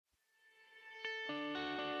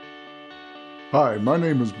Hi, my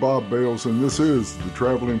name is Bob Bales, and this is the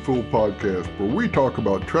Traveling Fool Podcast, where we talk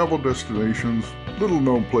about travel destinations,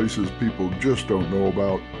 little-known places people just don't know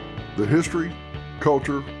about, the history,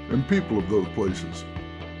 culture, and people of those places,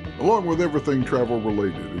 along with everything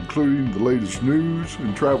travel-related, including the latest news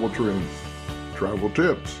and travel trends, travel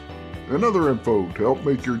tips, and other info to help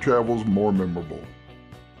make your travels more memorable.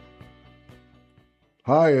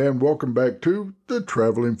 Hi, and welcome back to the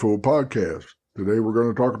Traveling Fool Podcast. Today we're going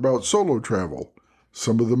to talk about solo travel,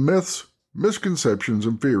 some of the myths, misconceptions,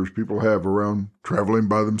 and fears people have around traveling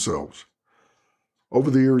by themselves. Over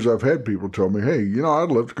the years, I've had people tell me, hey, I'd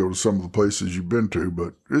love to go to some of the places you've been to,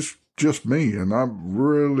 but it's just me, and I'm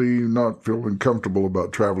really not feeling comfortable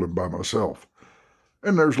about traveling by myself.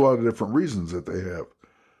 And there's a lot of different reasons that they have.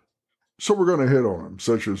 So we're going to hit on them,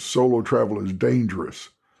 such as solo travel is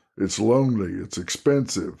dangerous, it's lonely, it's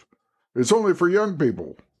expensive, it's only for young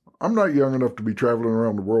people. I'm not young enough to be traveling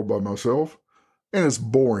around the world by myself, and it's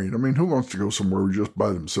boring. Who wants to go somewhere just by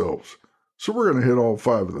themselves? So we're going to hit all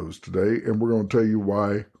 5 of those today, and we're going to tell you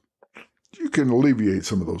why you can alleviate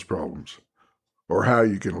some of those problems, or how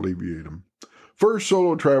you can alleviate them. First,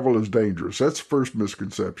 solo travel is dangerous. That's the first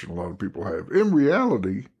misconception a lot of people have. In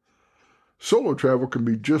reality, solo travel can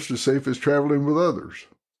be just as safe as traveling with others.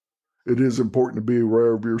 It is important to be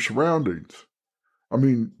aware of your surroundings.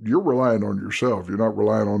 You're relying on yourself. You're not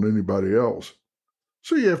relying on anybody else.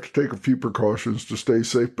 So you have to take a few precautions to stay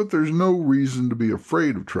safe, but there's no reason to be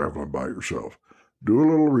afraid of traveling by yourself. Do a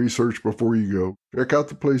little research before you go. Check out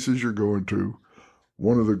the places you're going to.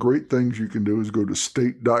 One of the great things you can do is go to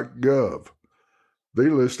state.gov. They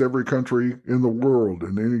list every country in the world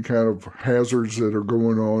and any kind of hazards that are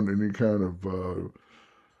going on, any kind of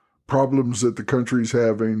problems that the country's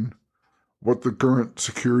having, what the current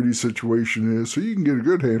security situation is, so you can get a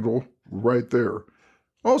good handle right there.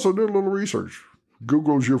 Also, do a little research.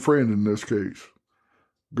 Google's your friend in this case.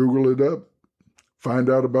 Google it up. Find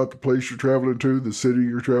out about the place you're traveling to, the city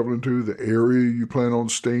you're traveling to, the area you plan on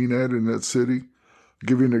staying at in that city. I'll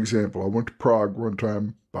give you an example. I went to Prague one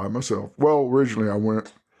time by myself. Well, originally I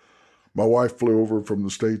went. My wife flew over from the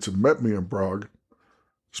States and met me in Prague.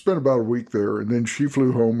 Spent about a week there, and then she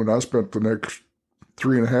flew home, and I spent the next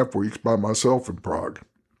 3.5 weeks by myself in Prague.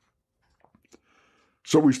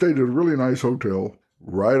 So we stayed at a really nice hotel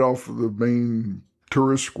right off of the main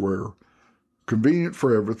tourist square, convenient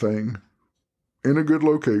for everything, in a good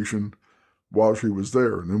location while she was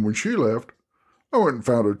there. And then when she left, I went and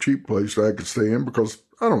found a cheap place that I could stay in because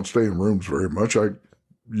I don't stay in rooms very much. I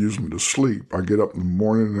use them to sleep. I get up in the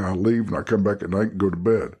morning and I leave and I come back at night and go to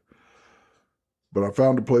bed. But I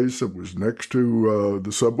found a place that was next to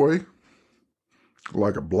the subway,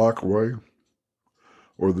 like a block away,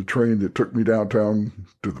 or the train that took me downtown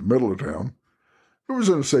to the middle of town. It was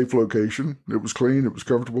in a safe location. It was clean, it was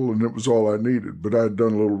comfortable, and it was all I needed. But I had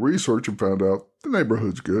done a little research and found out the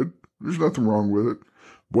neighborhood's good. There's nothing wrong with it.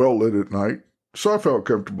 Well lit at night. So I felt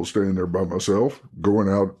comfortable staying there by myself, going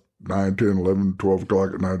out 9, 10, 11, 12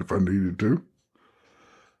 o'clock at night if I needed to.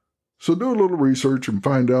 So do a little research and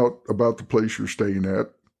find out about the place you're staying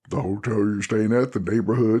at, the hotel you're staying at, the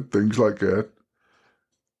neighborhood, things like that.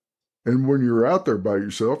 And when you're out there by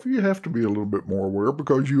yourself, you have to be a little bit more aware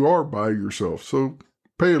because you are by yourself. So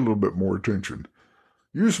pay a little bit more attention.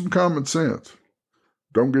 Use some common sense.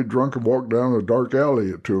 Don't get drunk and walk down a dark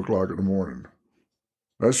alley at 2 o'clock in the morning.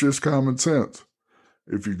 That's just common sense.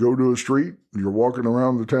 If you go to a street, you're walking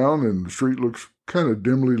around the town and the street looks kind of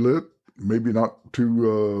dimly lit, maybe not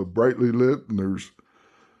too brightly lit, and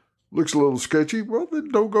looks a little sketchy, well, then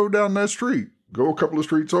don't go down that street. Go a couple of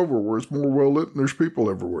streets over where it's more well lit and there's people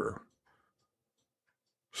everywhere.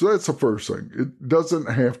 So that's the first thing. It doesn't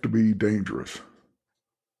have to be dangerous.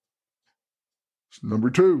 Number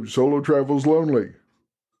 2, solo travel's lonely.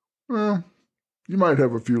 Well, you might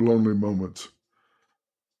have a few lonely moments.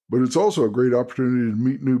 But it's also a great opportunity to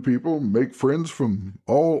meet new people, make friends from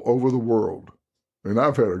all over the world. And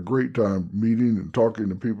I've had a great time meeting and talking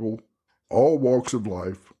to people, all walks of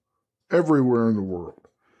life, everywhere in the world.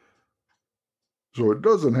 So it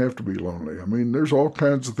doesn't have to be lonely. There's all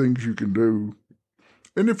kinds of things you can do.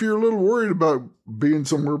 And if you're a little worried about being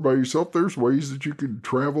somewhere by yourself, there's ways that you can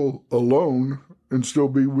travel alone and still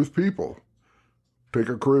be with people. Take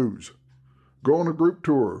a cruise. Go on a group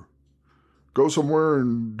tour. Go somewhere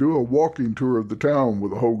and do a walking tour of the town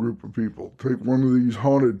with a whole group of people. Take one of these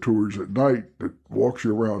haunted tours at night that walks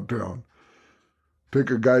you around town. Take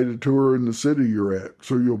a guided tour in the city you're at.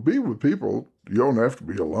 So you'll be with people. You don't have to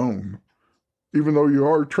be alone, even though you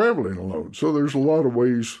are traveling alone. So there's a lot of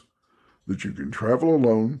ways that you can travel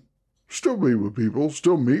alone, still be with people,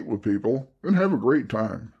 still meet with people, and have a great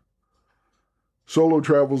time. Solo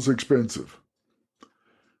travel's expensive.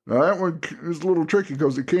 Now, that one is a little tricky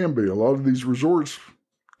because it can be. A lot of these resorts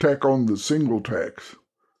tack on the single tax,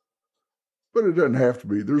 but it doesn't have to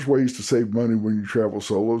be. There's ways to save money when you travel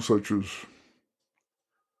solo, such as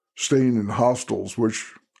staying in hostels,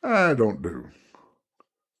 which I don't do.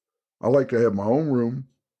 I like to have my own room,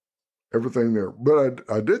 everything there. But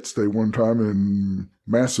I did stay one time in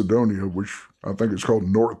Macedonia, which I think it's called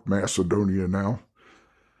North Macedonia now.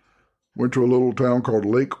 Went to a little town called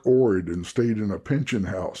Lake Ohrid and stayed in a pension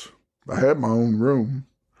house. I had my own room.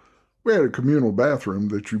 We had a communal bathroom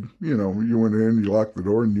that you went in, you locked the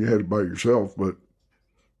door, and you had it by yourself, but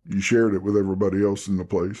you shared it with everybody else in the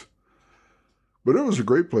place. But it was a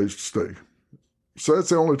great place to stay. So that's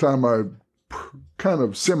the only time I kind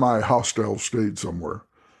of semi-hostile stayed somewhere.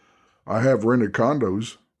 I have rented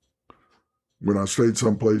condos when I stayed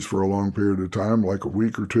someplace for a long period of time, like a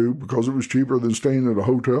week or two, because it was cheaper than staying at a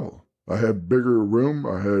hotel. I had bigger room.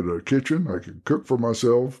 I had a kitchen. I could cook for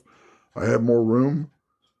myself. I had more room.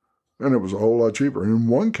 And it was a whole lot cheaper. In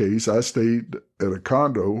one case, I stayed at a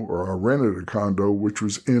condo, or I rented a condo, which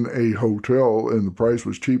was in a hotel, and the price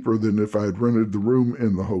was cheaper than if I had rented the room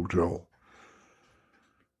in the hotel.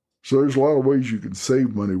 So there's a lot of ways you can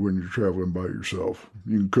save money when you're traveling by yourself.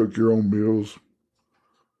 You can cook your own meals.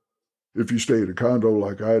 If you stay at a condo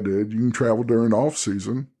like I did, you can travel during off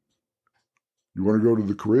season. You want to go to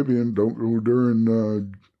the Caribbean, don't go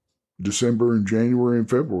during December and January and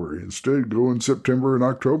February. Instead, go in September and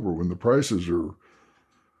October when the prices are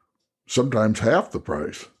sometimes half the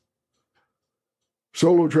price.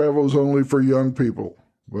 Solo travel is only for young people.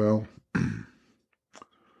 Well,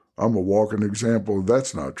 I'm a walking example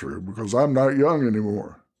that's not true because I'm not young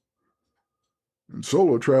anymore. And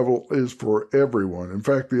solo travel is for everyone. In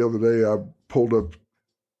fact, the other day I pulled up,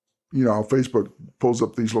 Facebook pulls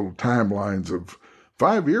up these little timelines of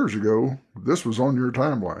 5 years ago, this was on your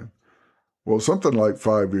timeline. Well, something like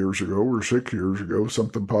 5 years ago or 6 years ago,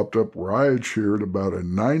 something popped up where I had shared about a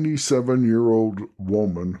 97-year-old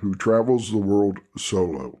woman who travels the world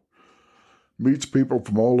solo, meets people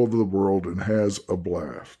from all over the world, and has a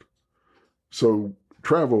blast. So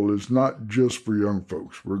travel is not just for young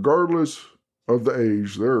folks. Regardless of the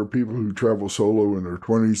age, there are people who travel solo in their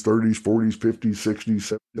 20s, 30s, 40s, 50s,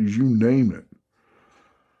 60s, 70s, you name it.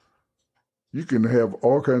 You can have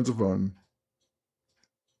all kinds of fun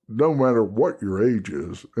no matter what your age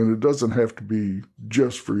is, and it doesn't have to be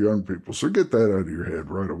just for young people. So get that out of your head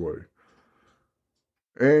right away.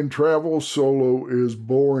 And travel solo is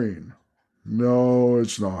boring. No,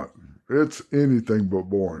 it's not. It's anything but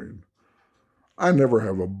boring. I never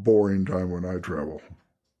have a boring time when I travel.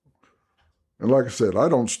 And like I said, I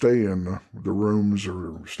don't stay in the rooms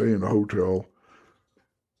or stay in a hotel.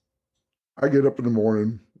 I get up in the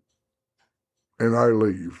morning and I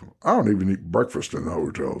leave. I don't even eat breakfast in the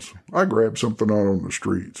hotels. I grab something out on the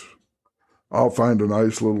streets. I'll find a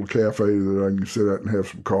nice little cafe that I can sit at and have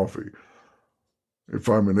some coffee. If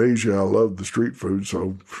I'm in Asia, I love the street food,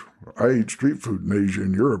 so I eat street food in Asia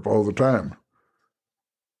and Europe all the time.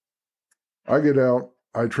 I get out,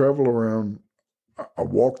 I travel around, I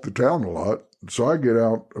walk the town a lot, so I get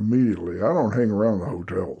out immediately. I don't hang around the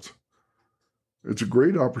hotels. It's a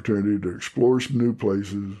great opportunity to explore some new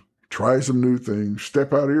places, try some new things,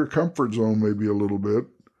 step out of your comfort zone maybe a little bit.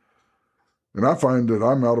 And I find that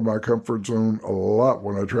I'm out of my comfort zone a lot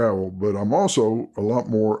when I travel, but I'm also a lot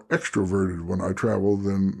more extroverted when I travel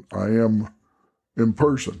than I am in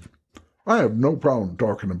person. I have no problem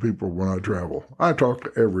talking to people when I travel. I talk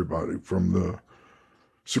to everybody, from the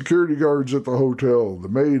security guards at the hotel, the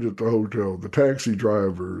maid at the hotel, the taxi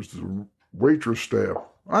drivers, the waitress staff.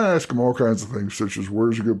 I ask them all kinds of things, such as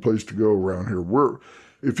where's a good place to go around here?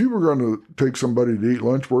 If you were going to take somebody to eat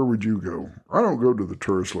lunch, where would you go? I don't go to the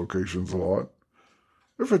tourist locations a lot.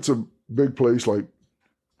 If it's a big place like,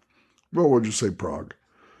 well, we'll just say Prague.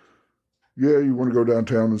 Yeah, you want to go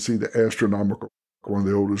downtown and see the astronomical, one of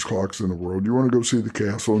the oldest clocks in the world. You want to go see the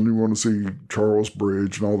castle and you want to see Charles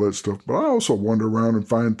Bridge and all that stuff. But I also wander around and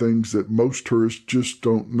find things that most tourists just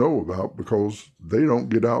don't know about because they don't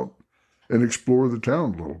get out and explore the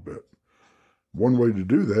town a little bit. One way to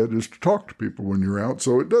do that is to talk to people when you're out,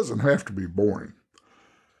 so it doesn't have to be boring.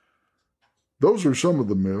 Those are some of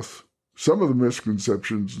the myths, some of the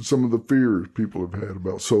misconceptions, and some of the fears people have had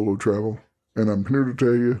about solo travel. And I'm here to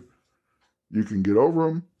tell you, you can get over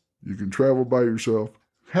them, you can travel by yourself,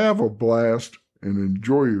 have a blast, and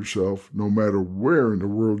enjoy yourself no matter where in the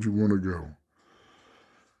world you want to go.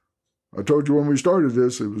 I told you when we started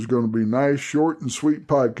this, it was going to be nice, short, and sweet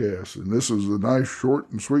podcast, and this is a nice, short,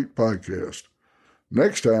 and sweet podcast.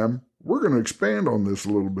 Next time, we're going to expand on this a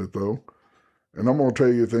little bit, though, and I'm going to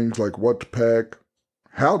tell you things like what to pack,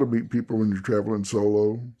 how to meet people when you're traveling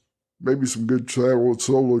solo, maybe some good travel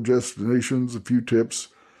solo destinations, a few tips,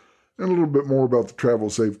 and a little bit more about the travel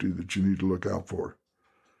safety that you need to look out for.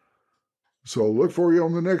 So look for you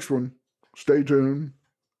on the next one. Stay tuned.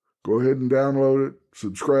 Go ahead and download it,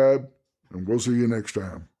 subscribe, and we'll see you next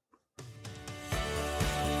time.